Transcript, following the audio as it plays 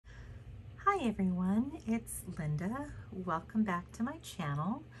Hi everyone, it's Linda. Welcome back to my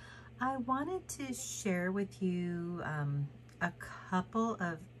channel. I wanted to share with you a couple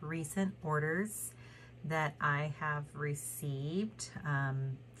of recent orders that I have received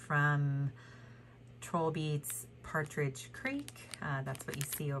from Trollbeads Partridge Creek. That's what you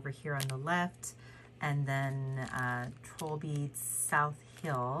see over here on the left. And then Trollbeads South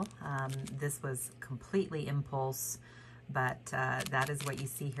Hill. This was completely impulse, but that is what you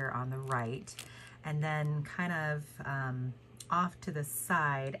see here on the right. And then kind of off to the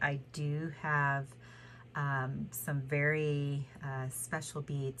side, I do have some very special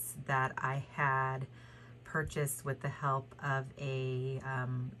beads that I had purchased with the help of a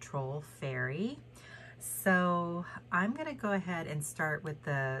troll fairy. So I'm gonna go ahead and start with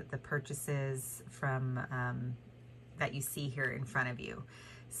the purchases from that you see here in front of you.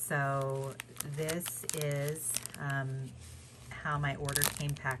 So this is how my order came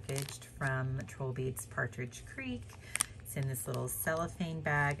packaged from Trollbeads Partridge Creek. It's in this little cellophane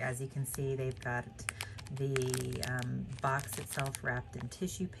bag. As you can see, they've got the box itself wrapped in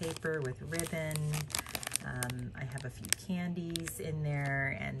tissue paper with ribbon. I have a few candies in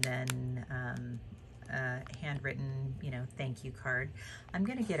there, and then a handwritten, thank you card. I'm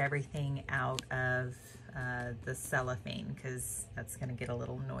gonna get everything out of the cellophane because that's gonna get a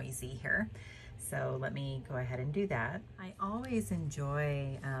little noisy here. So let me go ahead and do that. I always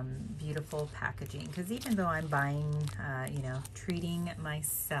enjoy beautiful packaging because even though I'm buying, treating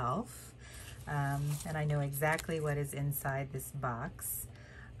myself, and I know exactly what is inside this box,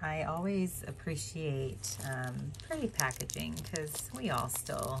 I always appreciate pretty packaging because we all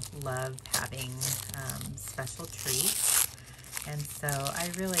still love having special treats. And so I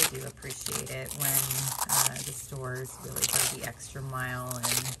really do appreciate it when the stores really go the extra mile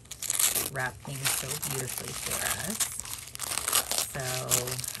and wrap things so beautifully for us.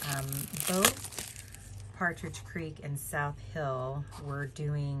 So both Partridge Creek and South Hill were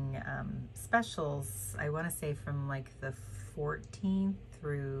doing specials, I want to say from like the 14th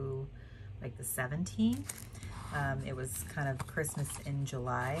through like the 17th. It was kind of Christmas in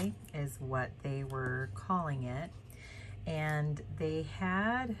July is what they were calling it. And they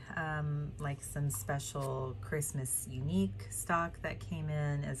had like some special Christmas unique stock that came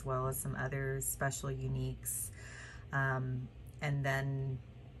in, as well as some other special uniques. And then,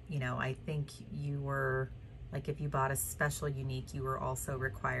 I think you were, like if you bought a special unique, you were also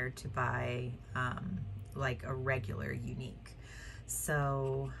required to buy like a regular unique.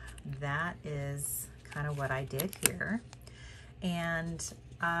 So that is kind of what I did here. And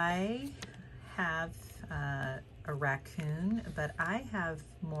I have a raccoon, but I have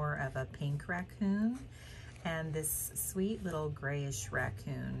more of a pink raccoon, and this sweet little grayish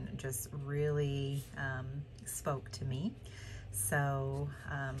raccoon just really spoke to me. So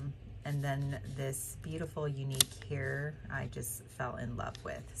and then this beautiful unique here I just fell in love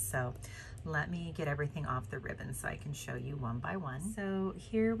with. So let me get everything off the ribbon so I can show you one by one. So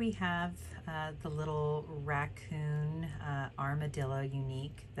here we have the little Raccoon Armadillo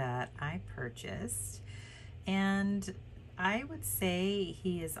unique that I purchased. And I would say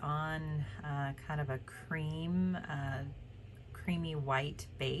he is on kind of a creamy white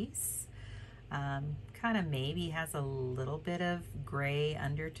base. Kind of maybe has a little bit of gray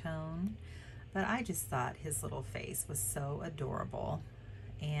undertone, but I just thought his little face was so adorable.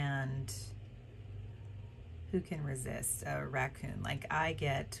 And who can resist a raccoon? Like, I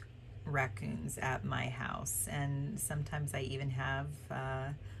get raccoons at my house, and sometimes I even have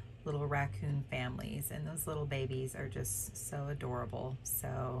little raccoon families, and those little babies are just so adorable.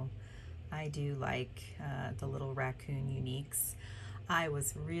 So I do like the little raccoon uniques. I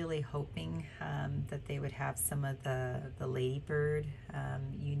was really hoping that they would have some of the ladybird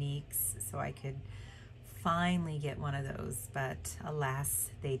uniques so I could finally get one of those, but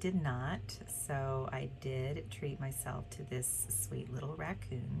alas, they did not. So I did treat myself to this sweet little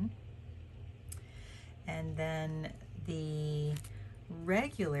raccoon. And then the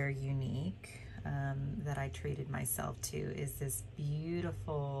regular unique that I treated myself to is this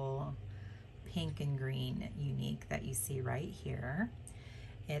beautiful pink and green unique that you see right here.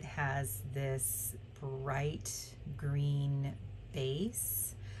 It has this bright green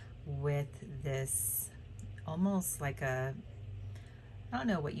base with this almost like a, I don't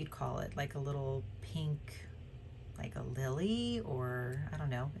know what you'd call it, like a little pink, like a lily, or I don't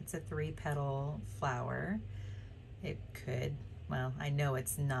know, it's a 3-petal flower. It could, well, I know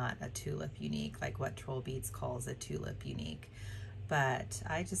it's not a tulip unique like what Trollbeads calls a tulip unique, but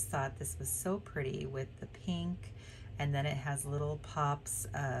I just thought this was so pretty with the pink, and then it has little pops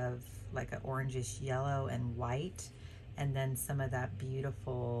of like an orangish yellow and white and then some of that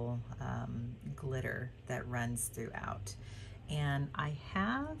beautiful glitter that runs throughout. And I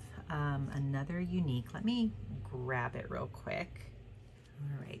have another unique. Let me grab it real quick.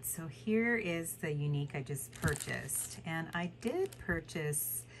 All right, so here is the unique I just purchased. And I did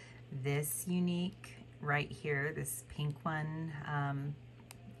purchase this unique right here, this pink one, a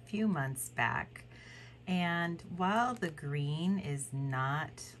few months back. And while the green is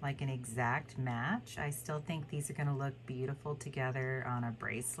not like an exact match, I still think these are gonna look beautiful together on a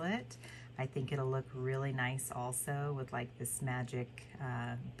bracelet. I think it'll look really nice also with like this magic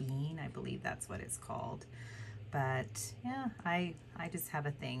bean. I believe that's what it's called. But yeah, I just have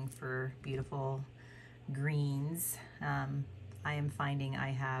a thing for beautiful greens. I am finding I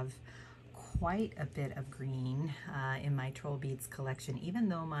have quite a bit of green in my Trollbeads collection, even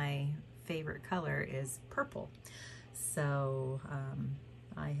though my favorite color is purple. So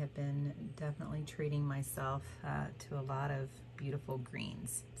I have been definitely treating myself to a lot of beautiful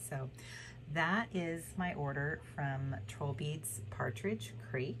greens. So that is my order from Trollbeads Partridge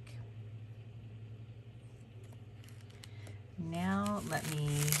Creek. Now let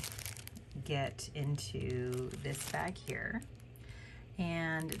me get into this bag here.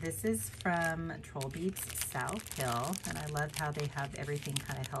 And this is from Trollbeads South Hill, and I love how they have everything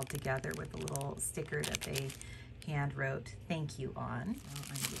kind of held together with a little sticker that they hand wrote "thank you" on. Well,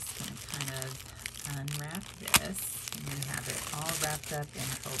 I'm just going to kind of unwrap this, and we have it all wrapped up in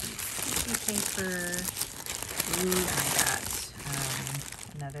Trollbeads tissue paper. Ooh, and I got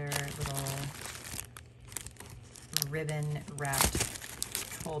another little ribbon wrapped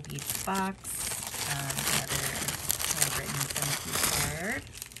Trollbeads box, another written "thank you" card,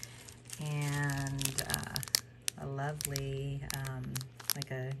 and a lovely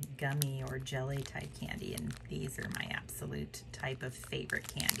like a gummy or jelly type candy, and these are my absolute type of favorite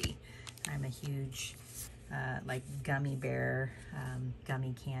candy. I'm a huge like gummy bear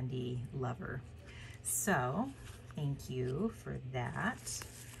gummy candy lover. So thank you for that.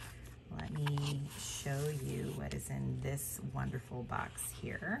 Let me show you what is in this wonderful box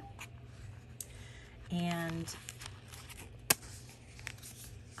here. And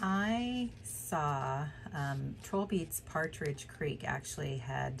I saw Trollbeads Partridge Creek actually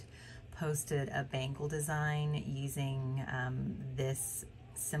had posted a bangle design using this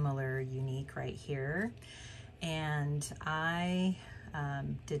similar unique right here, and I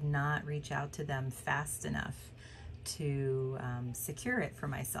did not reach out to them fast enough to secure it for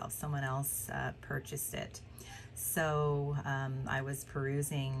myself. Someone else purchased it. So I was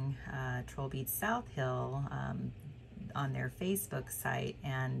perusing Trollbeads South Hill on their Facebook site,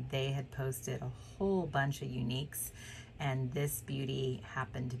 and they had posted a whole bunch of uniques, and this beauty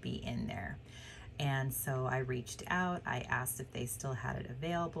happened to be in there. And so I reached out, I asked if they still had it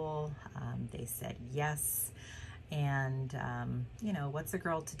available. They said yes. And you know, what's a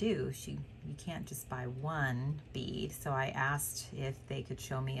girl to do? You can't just buy one bead. So I asked if they could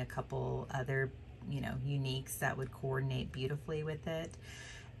show me a couple other, you know, uniques that would coordinate beautifully with it.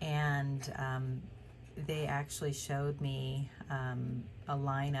 And they actually showed me a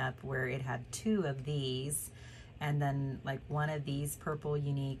lineup where it had two of these, and then like one of these purple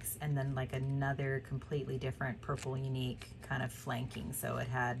uniques, and then like another completely different purple unique kind of flanking. So it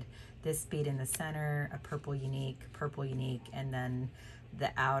had this bead in the center, a purple unique, and then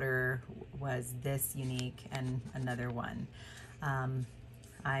the outer was this unique and another one.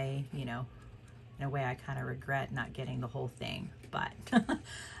 You know, in a way I kind of regret not getting the whole thing, but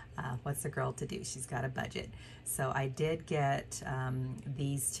what's a girl to do? She's got a budget. So I did get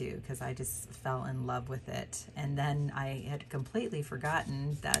these two because I just fell in love with it. And then I had completely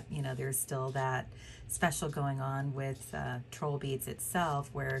forgotten that, you know, there's still that special going on with Trollbeads itself,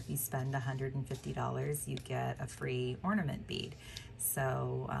 where if you spend $150, you get a free ornament bead.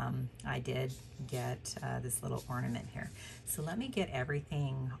 So I did get this little ornament here. So let me get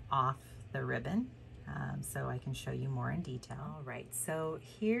everything off the ribbon so I can show you more in detail. All right, so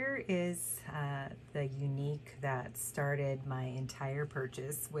here is the unique that started my entire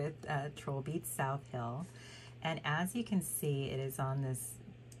purchase with Trollbeads South Hill. And as you can see, it is on this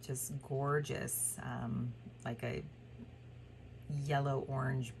just gorgeous, like a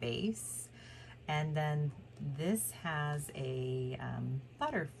yellow-orange base. And then this has a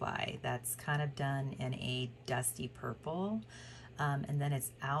butterfly that's kind of done in a dusty purple. And then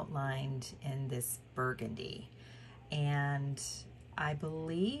it's outlined in this burgundy. And I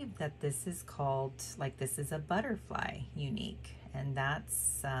believe that this is called, like, this is a butterfly unique. And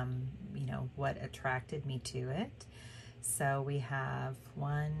that's, you know, what attracted me to it. So we have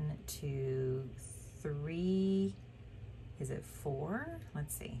 1, 2, 3, is it 4?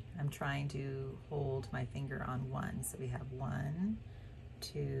 Let's see. I'm trying to hold my finger on 1. So we have 1,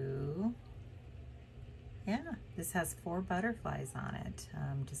 2. Yeah, this has 4 butterflies on it.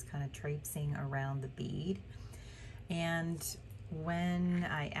 Just kind of traipsing around the bead. And when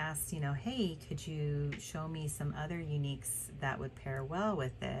I asked, you know, hey, could you show me some other uniques that would pair well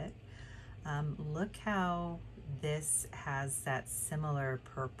with it? Look how this has that similar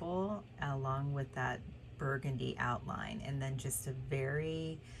purple along with that burgundy outline, and then just a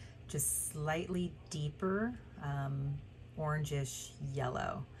very, just slightly deeper orangish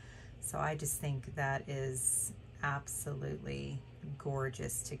yellow. So I just think that is absolutely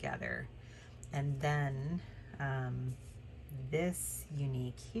gorgeous together. And then this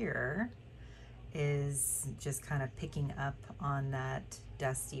unique here is just kind of picking up on that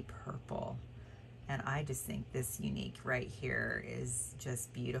dusty purple. And I just think this unique right here is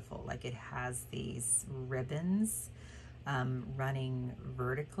just beautiful. Like it has these ribbons running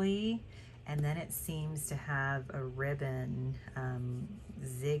vertically, and then it seems to have a ribbon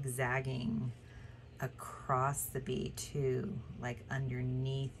zigzagging across the bead too, like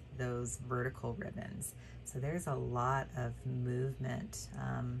underneath those vertical ribbons. So there's a lot of movement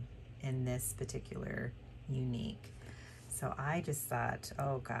in this particular unique. So I just thought,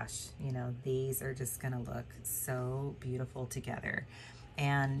 oh gosh, you know, these are just gonna look so beautiful together.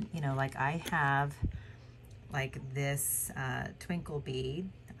 And you know, like I have like this twinkle bead.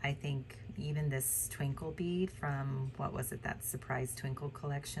 I think even this twinkle bead from, what was it, that surprise twinkle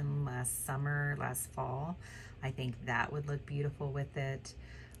collection last summer, last fall, I think that would look beautiful with it.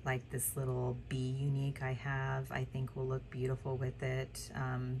 Like this little bee unique I have, I think will look beautiful with it.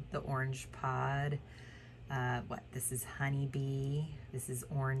 The orange pod, this is honeybee, this is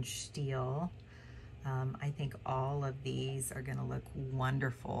orange steel. I think all of these are gonna look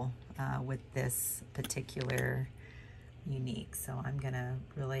wonderful with this particular unique. So I'm gonna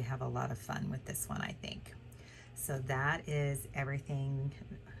really have a lot of fun with this one, I think. So that is everything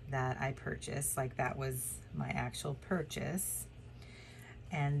that I purchased. Like that was my actual purchase.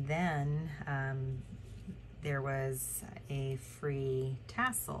 And then there was a free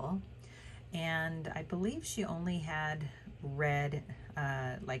tassel, and I believe she only had red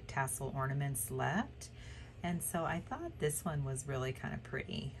like tassel ornaments left. And so I thought this one was really kind of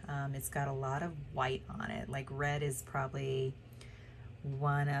pretty. It's got a lot of white on it. Like red is probably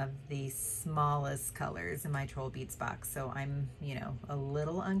one of the smallest colors in my Trollbeads box. So I'm, you know, a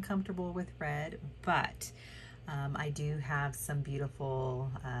little uncomfortable with red, but I do have some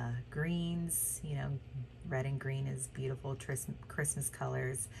beautiful greens. You know, red and green is beautiful Christmas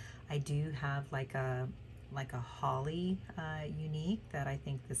colors. I do have like a holly unique that I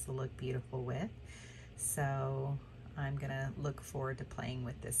think this will look beautiful with. So I'm gonna look forward to playing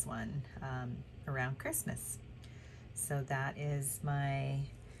with this one around Christmas. So that is my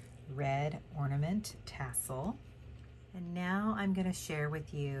red ornament tassel. And now I'm gonna share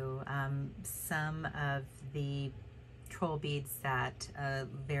with you some of the troll beads that a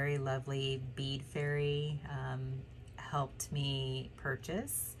very lovely bead fairy helped me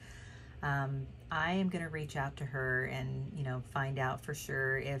purchase. I am gonna reach out to her and, you know, find out for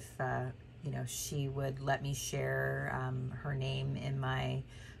sure if you know, she would let me share her name in my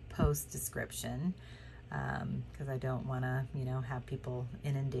post description, because I don't want to, you know, have people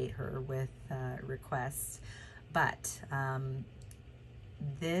inundate her with requests. But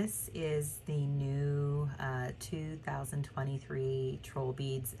this is the new 2023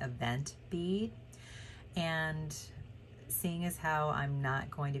 Trollbeads event bead, and seeing as how I'm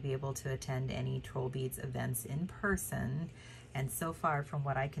not going to be able to attend any Trollbeads events in person, and so far from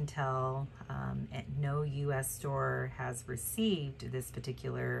what I can tell, no US store has received this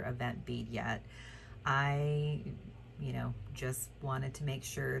particular event bead yet. I, you know, just wanted to make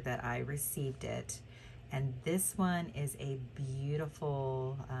sure that I received it. And this one is a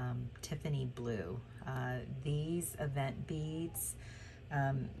beautiful Tiffany blue. These event beads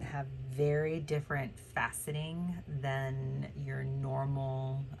have very different faceting than your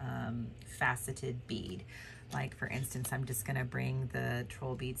normal faceted bead. Like for instance, I'm just gonna bring the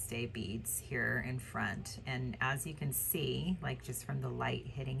Trollbeads Day beads here in front. And as you can see, like just from the light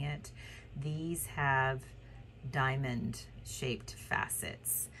hitting it, these have diamond shaped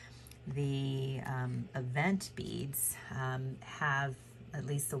facets. The event beads have, at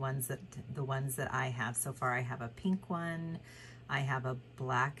least the ones that I have so far, I have a pink one, I have a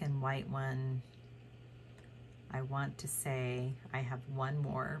black and white one. I want to say I have one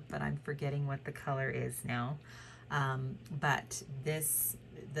more, but I'm forgetting what the color is now. But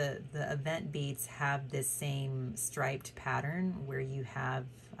the event beads have this same striped pattern where you have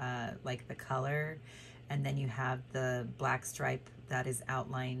like the color, and then you have the black stripe that is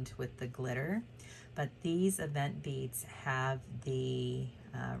outlined with the glitter. But these event beads have the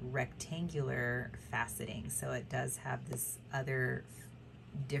rectangular faceting, so it does have this other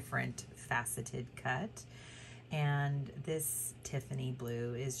different faceted cut. And this Tiffany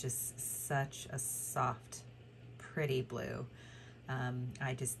blue is just such a soft, pretty blue.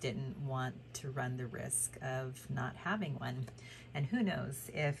 I just didn't want to run the risk of not having one. And who knows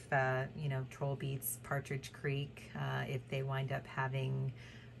if, you know, Trollbeads Partridge Creek, if they wind up having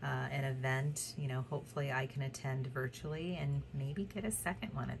an event, you know, hopefully I can attend virtually and maybe get a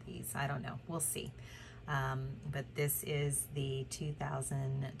second one of these. I don't know. We'll see. But this is the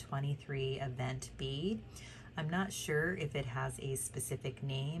 2023 event bead. I'm not sure if it has a specific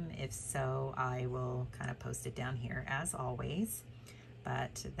name. If so, I will kind of post it down here as always.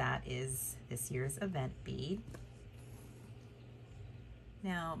 But that is this year's event bead.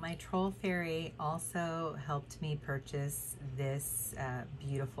 Now, my Troll Fairy also helped me purchase this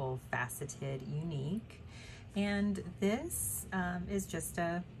beautiful faceted unique. And this is just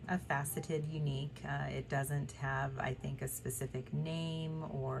a faceted unique. It doesn't have, I think, a specific name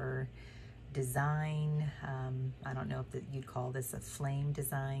or design. I don't know if you'd call this a flame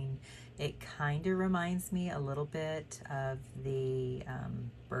design. It kind of reminds me a little bit of the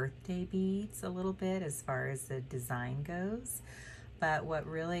birthday beads a little bit as far as the design goes. But what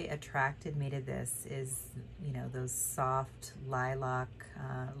really attracted me to this is, you know, those soft lilac,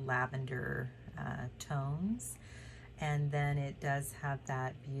 lavender tones. And then it does have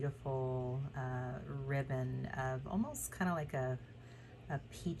that beautiful ribbon of almost kind of like a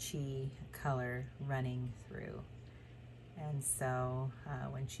peachy color running through. And so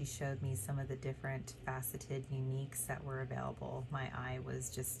when she showed me some of the different faceted uniques that were available, my eye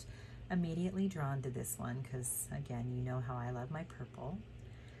was just immediately drawn to this one because, again, you know how I love my purple.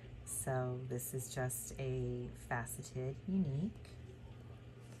 So this is just a faceted unique.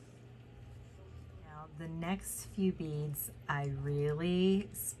 Now the next few beads I really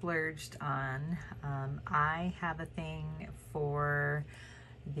splurged on. I have a thing for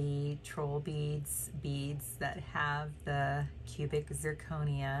the Trollbeads beads that have the cubic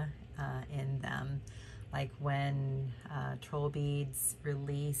zirconia in them. Like when Trollbeads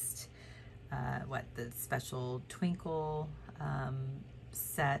released the special Twinkle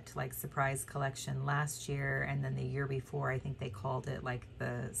set, like surprise collection last year, and then the year before I think they called it like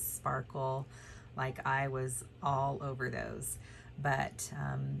the Sparkle. Like I was all over those. But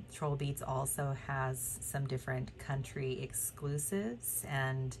Trollbeads also has some different country exclusives,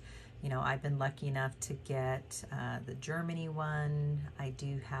 and you know, I've been lucky enough to get the Germany one. I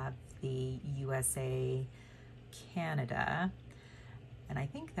do have the USA, Canada, and I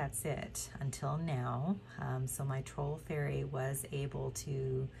think that's it until now. So my Troll Fairy was able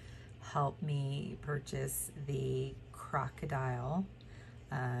to help me purchase the Crocodile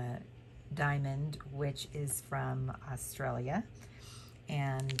diamond, which is from Australia.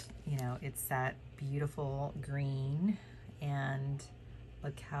 And you know, it's that beautiful green, and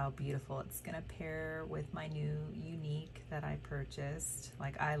look how beautiful it's gonna pair with my new unique that I purchased.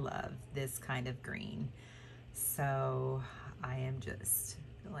 Like I love this kind of green. So I am just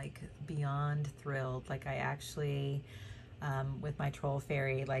like beyond thrilled. Like I actually, with my Troll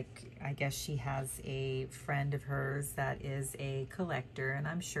Fairy, like I guess she has a friend of hers that is a collector, and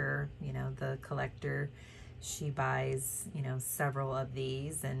I'm sure, you know, the collector, she buys, you know, several of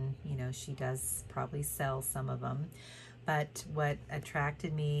these, and you know, she does probably sell some of them. But what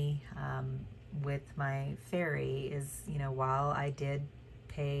attracted me with my fairy is, you know, while I did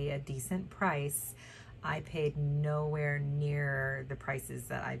pay a decent price, I paid nowhere near the prices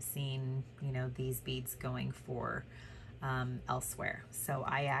that I've seen, you know, these beads going for elsewhere. So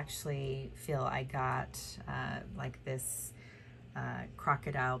I actually feel I got like this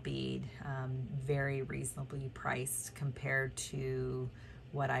crocodile bead very reasonably priced compared to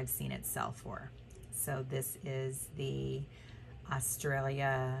what I've seen it sell for. So this is the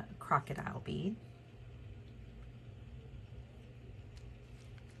Australia crocodile bead.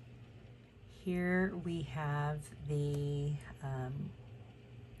 Here we have the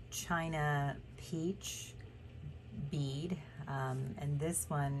China peach bead, and this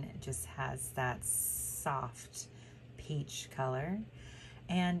one just has that soft peach color,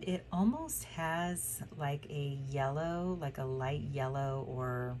 and it almost has like a yellow, like a light yellow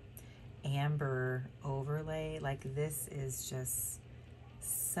or amber overlay. Like this is just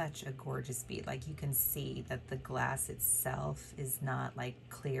such a gorgeous bead. Like you can see that the glass itself is not like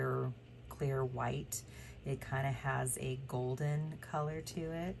clear white. It kind of has a golden color to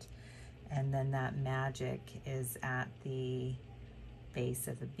it, and then that magic is at the base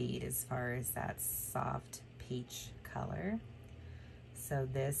of the bead as far as that soft peach color. So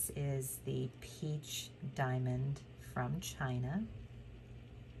this is the peach diamond from China.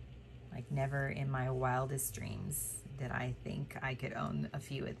 Like, never in my wildest dreams did I think I could own a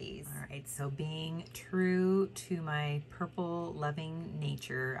few of these. All right, so being true to my purple loving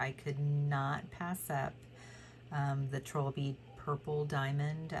nature, I could not pass up the Trollbead purple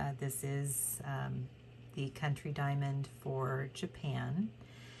diamond. This is the country diamond for Japan,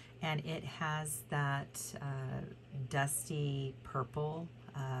 and it has that dusty purple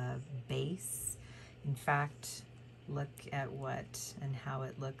base. In fact, look at what and how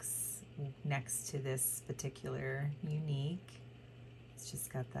it looks next to this particular unique. It's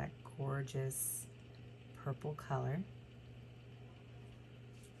just got that gorgeous purple color.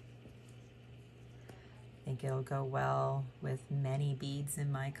 I think it'll go well with many beads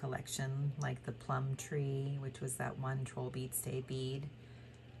in my collection, like the plum tree, which was that one Trollbeads Day bead.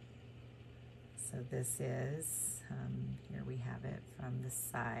 So this is, here we have it from the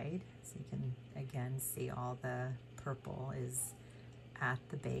side. So you can again see all the purple is at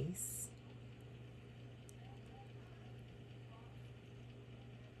the base.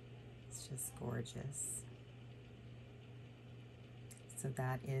 It's just gorgeous. So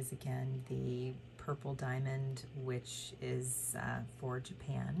that is again the purple diamond, which is for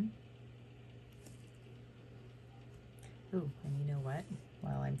Japan. Ooh, and you know what?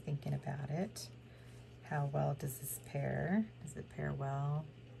 While I'm thinking about it, how well does this pair? Does it pair well?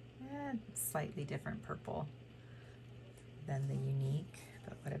 Slightly different purple than the unique,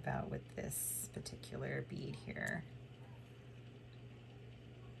 but what about with this particular bead here?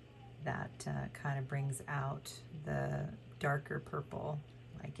 That kind of brings out the darker purple,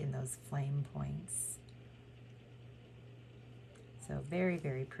 like in those flame points. So very,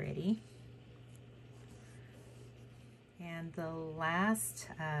 very pretty. And the last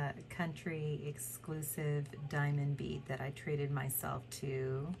country exclusive diamond bead that I treated myself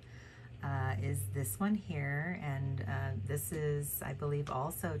to is this one here, and this is, I believe,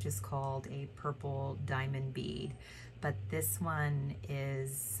 also just called a purple diamond bead, but this one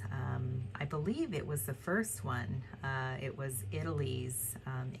is, I believe it was the first one. It was Italy's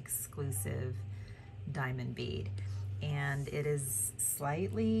exclusive diamond bead, and it is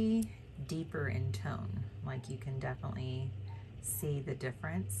slightly deeper in tone. Like, you can definitely see the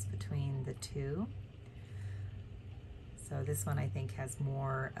difference between the two. So this one I think has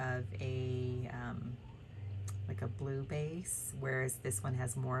more of a like a blue base, whereas this one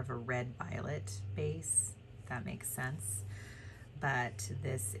has more of a red violet base, if that makes sense. But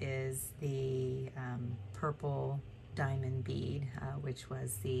this is the purple diamond bead, which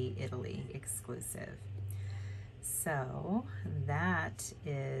was the Italy exclusive. So that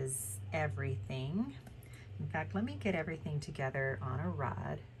is everything. In fact, let me get everything together on a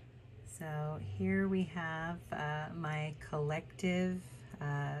rod. So here we have my collective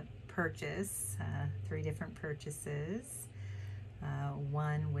purchase, 3 different purchases,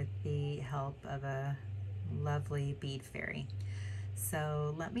 one with the help of a lovely bead fairy.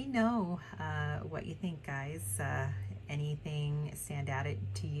 So let me know what you think, guys. Anything stand out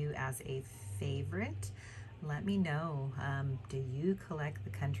to you as a favorite? Let me know. Do you collect the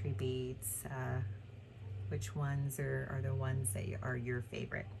country beads? Which ones are the ones that are your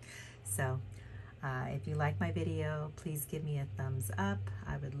favorite? So if you like my video, please give me a thumbs up.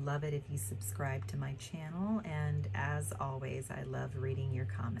 I would love it if you subscribe to my channel, and as always, I love reading your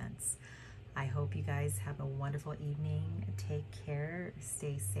comments. I hope you guys have a wonderful evening. Take care,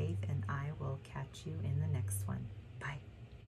 stay safe, and I will catch you in the next one.